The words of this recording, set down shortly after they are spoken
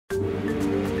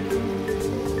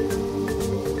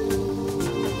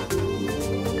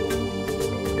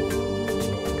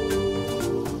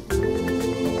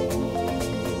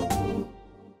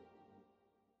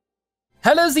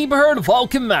Hello Zebra Herd,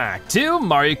 welcome back to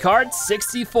Mario Kart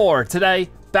 64. Today,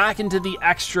 back into the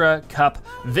Extra Cup.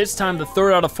 This time the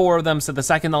third out of 4 of them, so the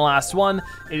second to last one.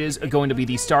 It is going to be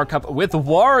the Star Cup with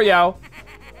Wario.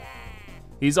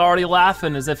 He's already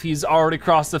laughing as if he's already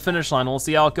crossed the finish line. We'll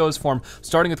see how it goes for him.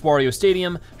 Starting with Wario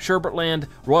Stadium, Sherbert Land,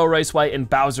 Royal Raceway, and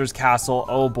Bowser's Castle.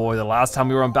 Oh boy, the last time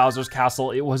we were on Bowser's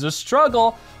Castle, it was a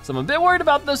struggle. So I'm a bit worried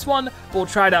about this one, but we'll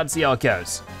try it out and see how it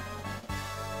goes.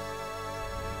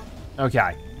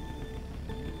 Okay.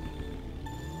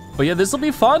 But yeah, this will be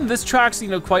fun. This track's,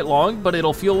 quite long, but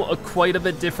it'll feel quite a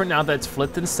bit different now that it's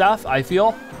flipped and stuff, I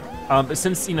feel.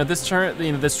 Since, this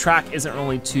track isn't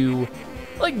really too,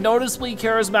 noticeably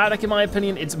charismatic in my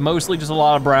opinion. It's mostly just a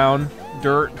lot of brown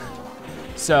dirt.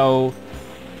 So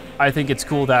I think it's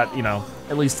cool that,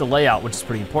 at least the layout, which is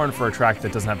pretty important for a track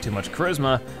that doesn't have too much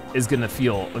charisma, is gonna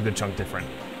feel a good chunk different.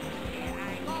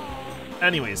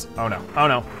 Anyways, oh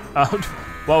no.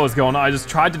 What was going on? I just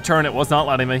tried to turn, it was not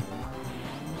letting me.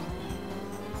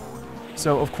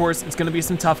 So of course, it's gonna be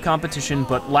some tough competition,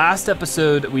 but last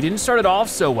episode, we didn't start it off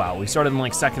so well. We started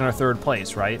in second or third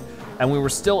place, right? And we were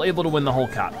still able to win the whole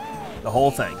cup, the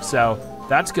whole thing. So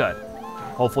that's good.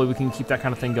 Hopefully we can keep that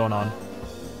kind of thing going on.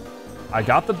 I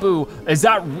got the boo. Is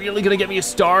that really gonna get me a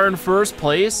star in first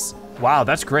place? Wow,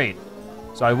 that's great.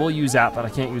 So I will use that, but I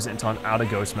can't use it until I'm out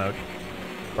of ghost mode.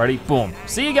 Ready, boom.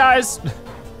 See you guys.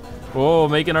 Oh,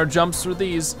 making our jumps through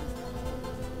these.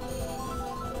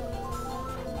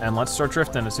 And let's start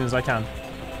drifting as soon as I can.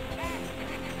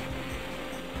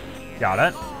 Got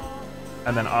it.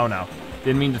 And then, oh no.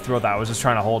 Didn't mean to throw that, I was just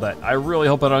trying to hold it. I really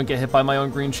hope I don't get hit by my own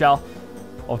green shell.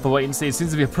 I'll have to wait and see. It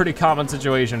seems to be a pretty common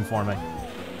situation for me.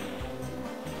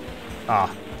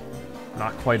 Ah,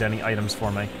 not quite any items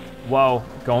for me. Whoa,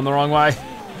 going the wrong way.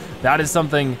 That is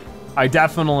something I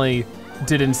definitely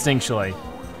did instinctually.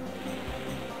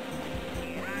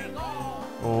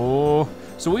 Oh,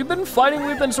 so we've been fighting,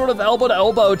 we've been sort of elbow to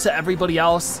elbow to everybody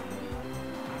else.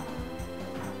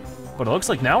 But it looks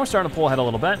like now we're starting to pull ahead a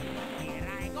little bit.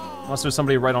 Unless there's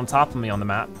somebody right on top of me on the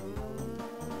map.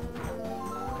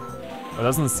 It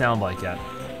doesn't sound like it.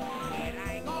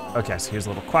 Okay, so here's a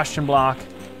little question block.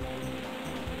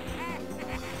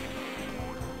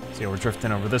 So yeah, we're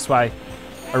drifting over this way.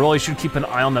 I really should keep an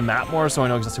eye on the map more so I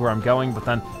know exactly where I'm going, but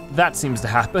then that seems to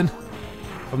happen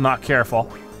if I'm not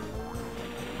careful.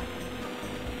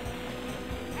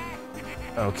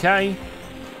 Okay.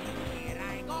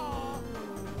 All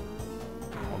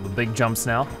the big jumps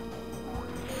now.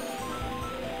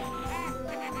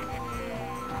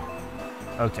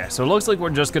 Okay, so it looks like we're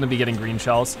just gonna be getting green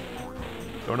shells.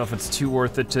 Don't know if it's too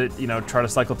worth it to, try to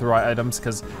cycle through items,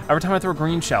 because every time I throw a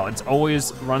green shell, it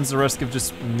always runs the risk of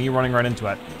just me running right into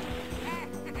it.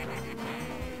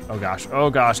 Oh gosh,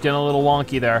 getting a little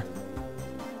wonky there.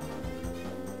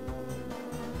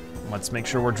 Let's make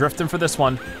sure we're drifting for this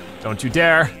one. Don't you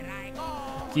dare.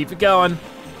 Keep it going.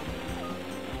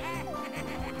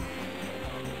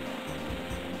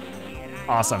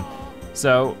 Awesome.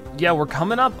 So yeah, we're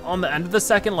coming up on the end of the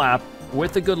second lap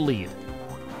with a good lead.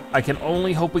 I can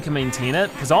only hope we can maintain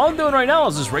it, because all I'm doing right now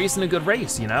is just racing a good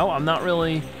race, I'm not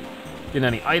really getting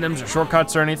any items or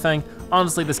shortcuts or anything.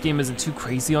 Honestly, this game isn't too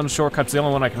crazy on shortcuts. The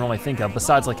only one I can really think of,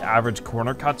 besides average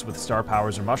corner cuts with star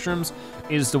powers or mushrooms,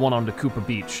 is the one on the Koopa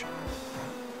Beach.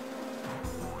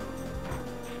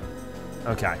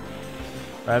 Okay,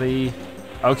 ready?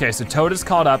 Okay, so Toad is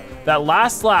caught up. That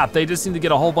last lap, they just need to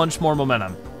get a whole bunch more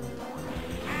momentum.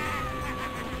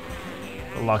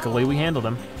 But luckily, we handled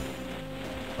him.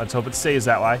 Let's hope it stays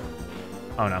that way.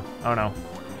 Oh no.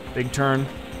 Big turn.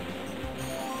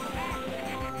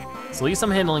 So at least I'm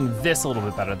handling this a little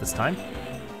bit better this time.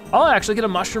 Oh, I actually get a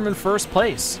mushroom in first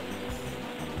place.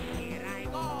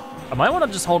 I might wanna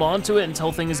just hold on to it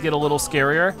until things get a little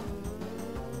scarier.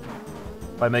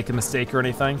 If I make a mistake or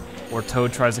anything, or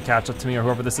Toad tries to catch up to me, or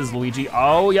whoever this is, Luigi.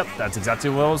 Oh, yep, that's exactly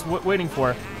what I was waiting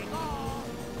for.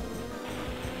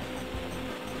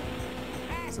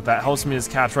 So that helps me just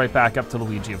catch right back up to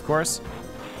Luigi, of course.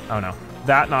 Oh no,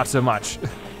 that not so much.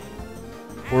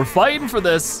 We're fighting for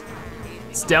this.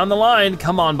 It's down the line,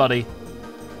 come on, buddy.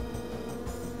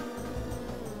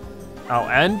 Oh,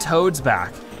 and Toad's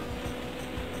back.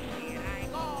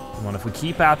 Come on, if we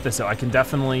keep at this, I can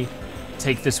definitely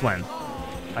take this win.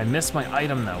 I missed my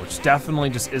item though, which definitely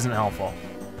just isn't helpful.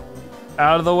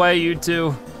 Out of the way, you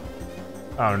two.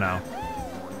 Oh no.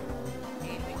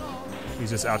 He's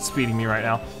just outspeeding me right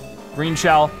now. Green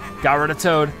shell, got rid of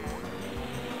Toad.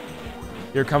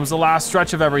 Here comes the last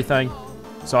stretch of everything.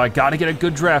 So I gotta get a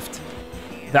good drift.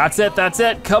 That's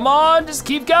it, come on, just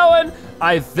keep going.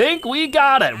 I think we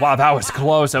got it. Wow, that was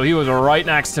close, so he was right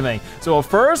next to me. So a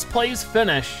first place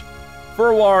finish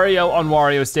for Wario on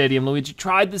Wario Stadium. Luigi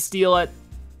tried to steal it.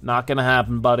 Not gonna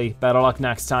happen, buddy. Better luck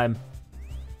next time.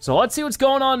 So let's see what's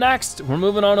going on next. We're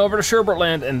moving on over to Sherbert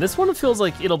Land, and this one feels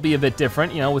like it'll be a bit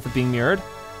different, you know, with it being mirrored.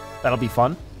 That'll be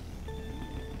fun.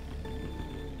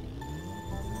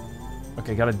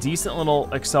 Okay, got a decent little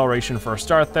acceleration for a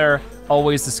start there.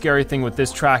 Always the scary thing with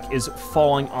this track is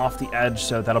falling off the edge,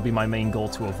 so that'll be my main goal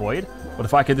to avoid. But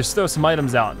if I could just throw some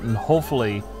items out and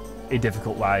hopefully a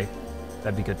difficult way,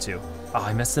 that'd be good too. Oh,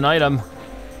 I missed an item.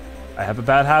 I have a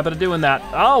bad habit of doing that.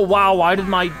 Oh, wow, why did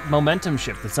my momentum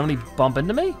shift? Did somebody bump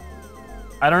into me?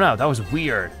 I don't know, that was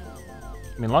weird.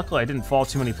 I mean, luckily I didn't fall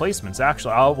too many placements,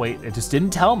 actually. Oh, wait, it just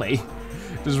didn't tell me.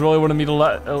 It just really wanted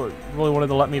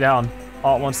to let me down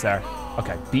all at once there.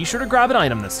 Okay, be sure to grab an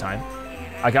item this time.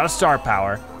 I got a star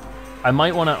power. I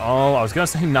might wanna, oh, I was gonna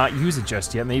say not use it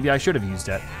just yet. Maybe I should have used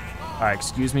it. All right,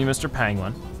 excuse me, Mr.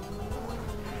 Penguin.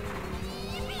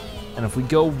 And if we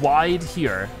go wide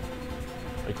here,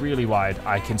 like really wide,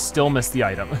 I can still miss the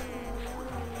item.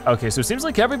 Okay, so it seems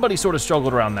like everybody sort of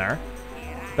struggled around there.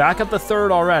 Back up the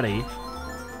third already.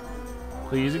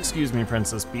 Please excuse me,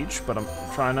 Princess Peach, but I'm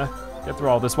trying to get through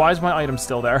all this. Why is my item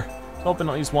still there? I was hoping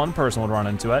at least one person would run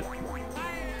into it.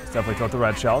 Let's definitely throw out the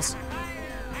red shells.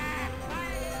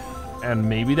 And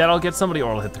maybe that'll get somebody, or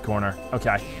it'll hit the corner.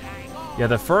 Okay. Yeah,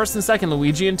 the first and second,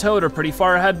 Luigi and Toad, are pretty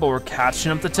far ahead, but we're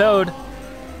catching up to Toad.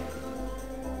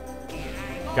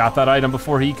 Got that item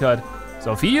before he could.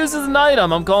 So if he uses an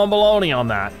item, I'm calling baloney on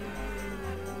that.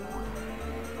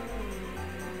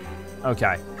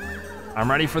 Okay,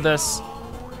 I'm ready for this.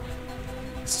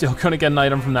 Still gonna get an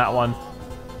item from that one.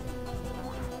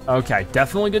 Okay,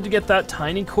 definitely good to get that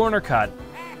tiny corner cut.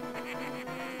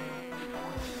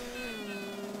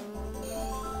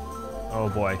 Oh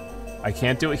boy, I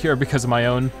can't do it here because of my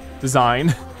own design,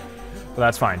 but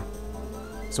that's fine.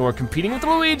 So we're competing with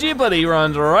Luigi, but he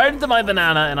runs right into my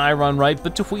banana and I run right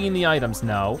between the items.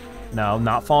 No,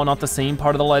 not falling off the same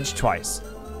part of the ledge twice.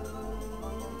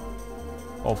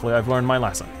 Hopefully I've learned my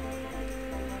lesson.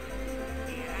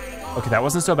 Okay, that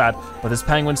wasn't so bad, but this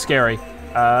penguin's scary.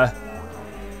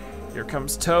 Here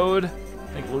comes Toad.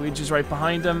 I think Luigi's right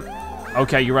behind him.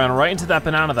 Okay, you ran right into that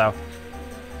banana though.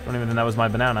 Don't even think that was my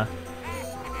banana.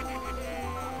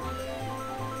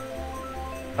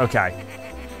 Okay.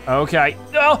 Okay.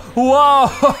 Oh,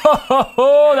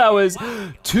 whoa! That was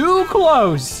too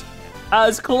close.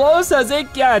 As close as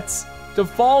it gets to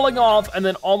falling off and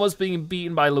then almost being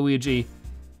beaten by Luigi.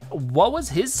 What was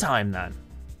his time then?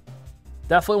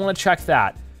 Definitely want to check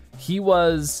that. He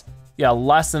was, yeah,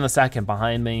 less than a second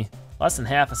behind me. Less than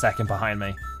half a second behind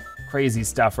me. Crazy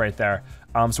stuff right there.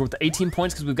 So we're at the 18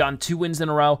 points because we've gotten 2 wins in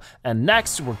a row. And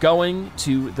next we're going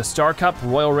to the Star Cup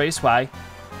Royal Raceway.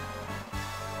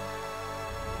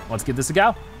 Let's give this a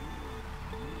go.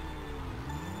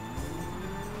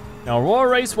 Now, Royal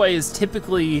Raceway is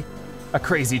typically a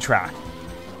crazy track.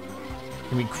 It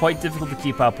can be quite difficult to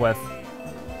keep up with.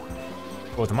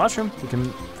 But with the mushroom, we can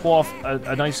pull off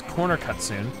a nice corner cut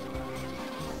soon.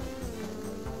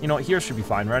 You know what, here should be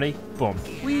fine, ready? Boom,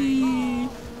 whee!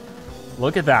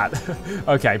 Look at that.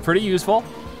 Okay, pretty useful.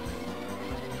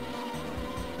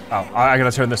 Oh, I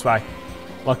gotta turn this way.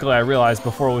 Luckily I realized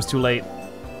before it was too late.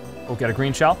 We'll get a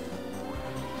green shell.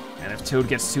 And if Toad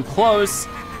gets too close,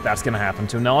 that's gonna happen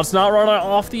to him. Now let's not run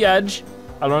off the edge.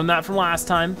 I learned that from last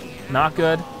time, not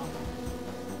good.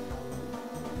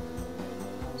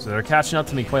 So they're catching up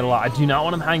to me quite a lot. I do not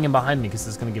want him hanging behind me because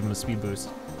it's gonna give him a speed boost.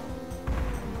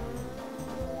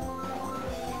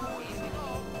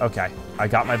 Okay, I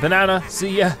got my banana,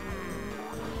 see ya.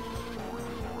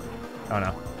 Oh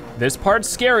no, this part's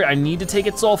scary. I need to take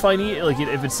its soul if I need, like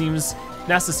if it seems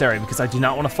necessary, because I do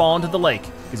not want to fall into the lake,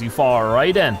 because you fall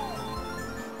right in.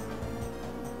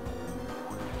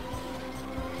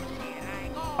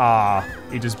 Ah,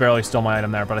 he just barely stole my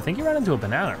item there, but I think he ran into a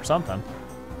banana or something.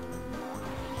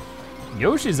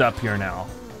 Yoshi's up here now.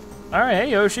 All right,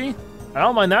 hey Yoshi. I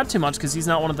don't mind that too much because he's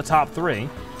not one of the top 3.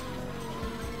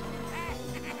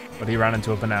 But he ran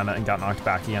into a banana and got knocked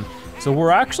back again. So we're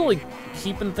actually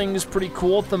keeping things pretty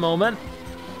cool at the moment.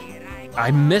 I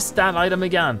missed that item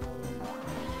again.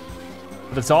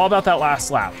 But it's all about that last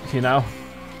lap, you know?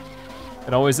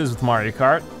 It always is with Mario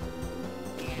Kart.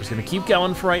 We're just gonna keep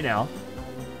going for right now.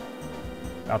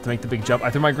 About to make the big jump. I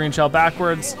threw my green shell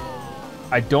backwards.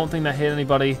 I don't think that hit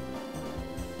anybody.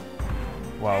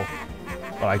 Whoa,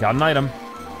 but I got an item.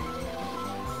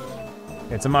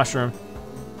 It's a mushroom.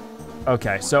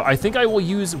 Okay, so I think I will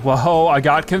use, whoa, I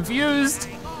got confused.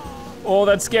 Oh,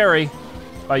 that's scary.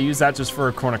 I use that just for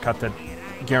a corner cut that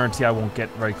guarantee I won't get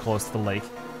very close to the lake.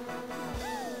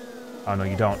 Oh no,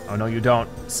 you don't. Oh no, you don't.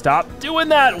 Stop doing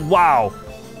that, wow.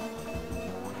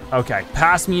 Okay,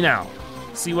 pass me now.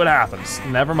 See what happens.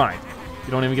 Never mind.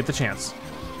 You don't even get the chance.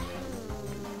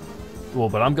 Cool,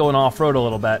 but I'm going off-road a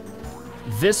little bit.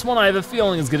 This one I have a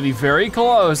feeling is gonna be very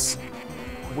close.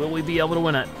 Will we be able to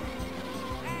win it?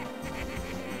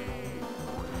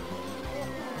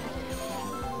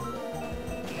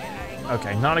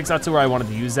 Okay, not exactly where I wanted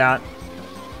to use that.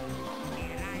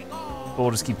 But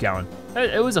we'll just keep going.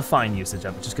 It was a fine usage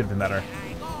of it, just could have been better.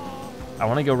 I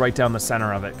wanna go right down the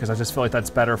center of it because I just feel like that's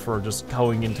better for just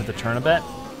going into the turn a bit.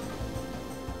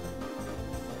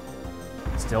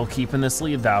 Still keeping this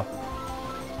lead though.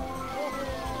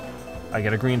 I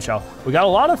get a green shell. We got a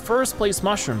lot of first place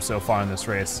mushrooms so far in this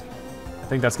race. I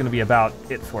think that's gonna be about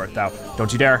it for it though.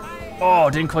 Don't you dare. Oh,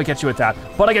 didn't quite get you with that.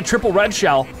 But I get triple red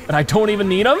shell and I don't even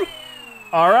need them?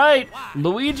 All right,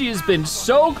 Luigi has been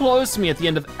so close to me at the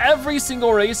end of every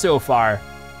single race so far.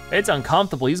 It's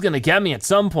uncomfortable, he's gonna get me at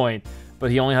some point,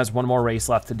 but he only has one more race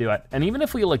left to do it. And even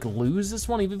if we like lose this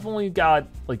one, even if we got,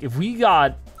 like if we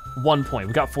got 1 point,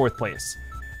 we got 4th place,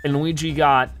 and Luigi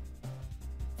got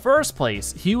 1st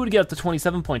place, he would get up to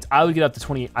 27 points, I would get up to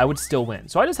 20, I would still win.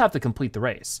 So I just have to complete the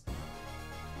race.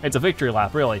 It's a victory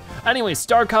lap, really. Anyway,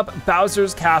 Star Cup,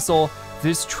 Bowser's Castle.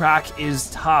 This track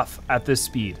is tough at this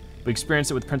speed. We experienced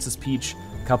it with Princess Peach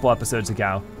a couple episodes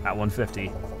ago at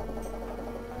 150.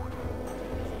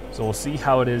 So we'll see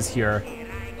how it is here,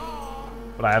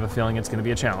 but I have a feeling it's gonna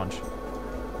be a challenge.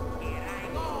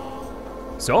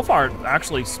 So far,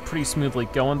 actually pretty smoothly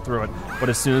going through it, but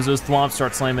as soon as those thwomps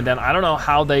start slamming down, I don't know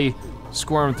how they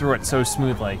squirm through it so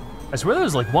smoothly. I swear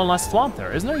there's like one less thwomp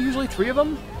there. Isn't there usually 3 of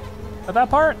them at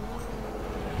that part?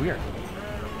 Weird.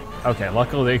 Okay,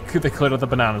 luckily they cleared out the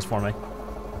bananas for me.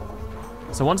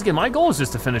 So once again, my goal is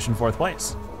just to finish in 4th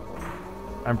place.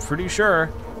 I'm pretty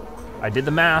sure I did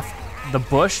the math. The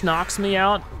bush knocks me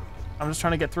out. I'm just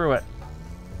trying to get through it.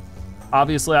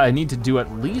 Obviously, I need to do at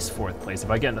least 4th place.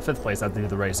 If I get into 5th place, I have to do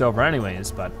the race over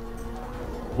anyways, but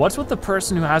what's with the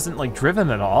person who hasn't like driven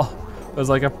at all? There's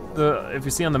like if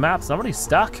you see on the map, somebody's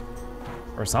stuck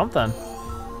or something.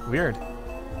 Weird.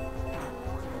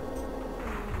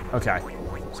 Okay,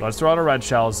 so let's throw out our red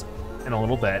shells in a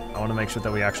little bit. I wanna make sure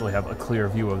that we actually have a clear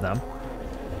view of them.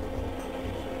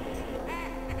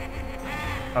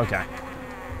 Okay.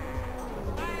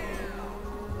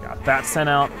 Got that sent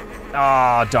out.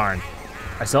 Oh, darn.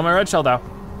 I still have my red shell though.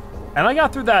 And I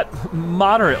got through that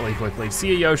moderately quickly.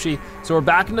 See ya, Yoshi. So we're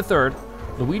back into 3rd.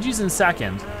 Luigi's in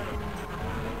 2nd.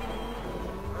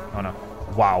 Oh no,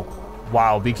 wow.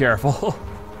 Wow, be careful.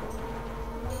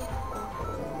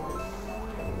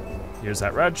 Here's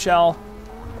that red shell.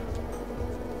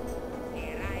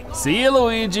 See you,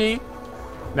 Luigi.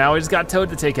 Now we just got Toad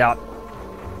to take out.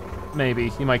 Maybe,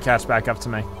 he might catch back up to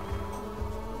me.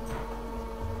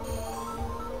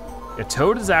 Yeah,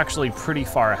 Toad is actually pretty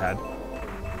far ahead.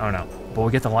 Oh no, but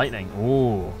we get the lightning,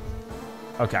 ooh.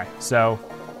 Okay, so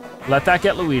let that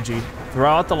get Luigi, throw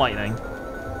out the lightning,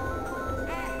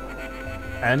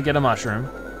 and get a mushroom.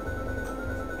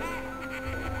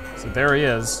 So there he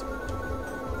is.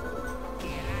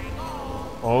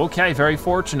 Okay, very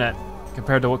fortunate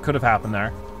compared to what could have happened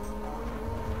there.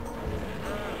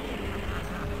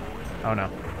 Oh no.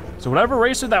 So whatever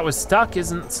racer that was stuck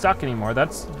isn't stuck anymore.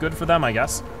 That's good for them, I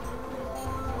guess.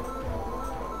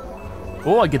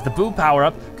 Oh, I get the boo power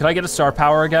up. Could I get a star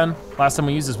power again? Last time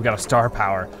we used this, we got a star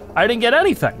power. I didn't get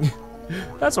anything.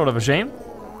 That's sort of a shame.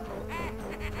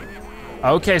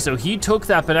 Okay, so he took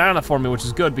that banana for me, which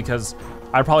is good because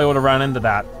I probably would have run into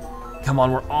that. Come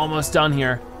on, we're almost done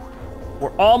here.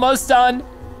 We're almost done.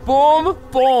 Boom,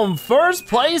 boom, 1st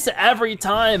place every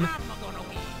time.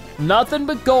 Nothing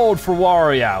but gold for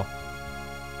Wario.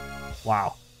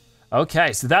 Wow.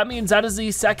 Okay, so that means that is the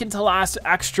 2nd to last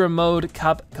extra mode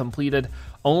cup completed.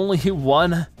 Only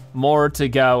 1 more to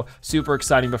go. Super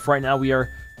exciting, but for right now we are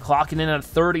clocking in at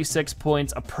 36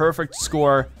 points, a perfect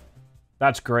score.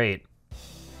 That's great.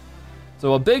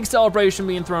 So a big celebration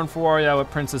being thrown for Wario at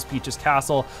Princess Peach's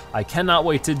castle. I cannot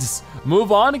wait to just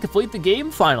move on and complete the game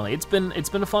finally. It's been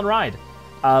a fun ride.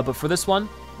 But for this one,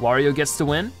 Wario gets to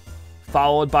win,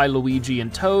 followed by Luigi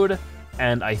and Toad,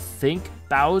 and I think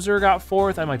Bowser got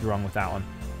 4th. I might be wrong with that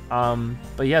one.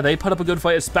 But yeah, they put up a good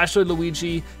fight, especially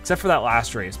Luigi, except for that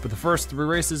last race. But the first 3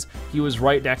 races, he was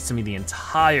right next to me the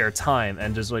entire time,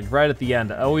 and just like right at the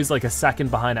end, always like a second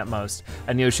behind at most,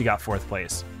 and Yoshi got 4th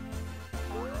place.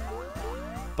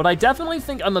 But I definitely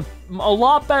think I'm a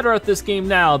lot better at this game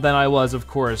now than I was, of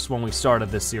course, when we started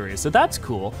this series. So that's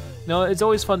cool. You know, it's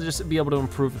always fun to just be able to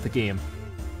improve with the game.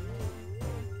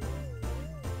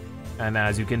 And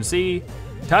as you can see,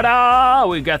 ta-da,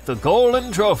 we got the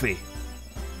golden trophy.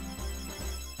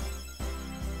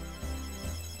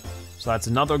 So that's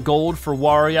another gold for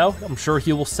Wario. I'm sure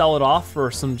he will sell it off for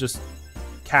some just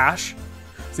cash.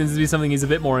 Seems to be something he's a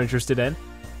bit more interested in.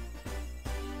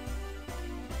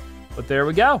 But there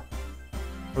we go.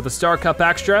 For the Star Cup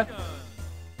Extra,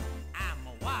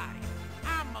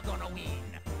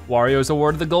 Wario's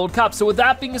awarded the Gold Cup. So with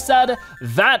that being said,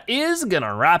 that is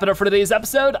gonna wrap it up for today's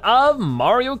episode of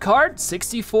Mario Kart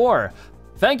 64.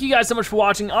 Thank you guys so much for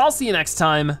watching. I'll see you next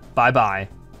time. Bye-bye.